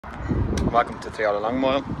Welcome to Toyota Long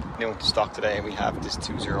Mile. New into stock today we have this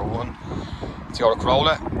 201 Toyota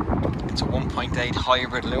Corolla. It's a 1.8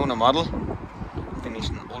 hybrid Luna model,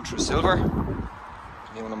 finished in ultra silver.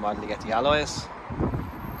 Luna model, you get the alloys.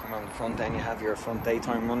 Come on the front then, you have your front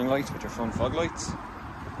daytime running lights with your front fog lights.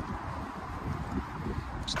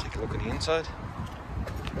 Just take a look at the inside.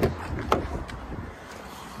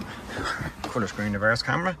 Colour screen reverse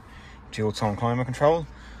camera, dual tone climate control.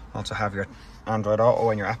 Also have your Android Auto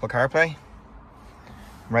and your Apple CarPlay.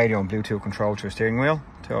 Radio and Bluetooth control to your steering wheel.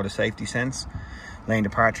 Toyota Safety Sense. Lane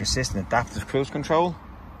departure assist and adaptive cruise control.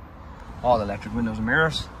 All electric windows and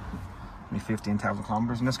mirrors. Only 15,000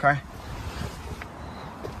 kilometers in this car.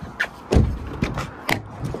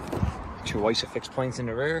 2 ISO fixed points in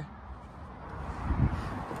the rear.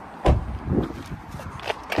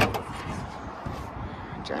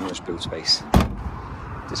 Generous boot space.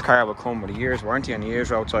 This car will come with a year's warranty and a year's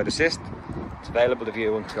roadside assist. It's available to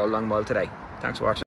view and to go long mile today. Thanks for watching.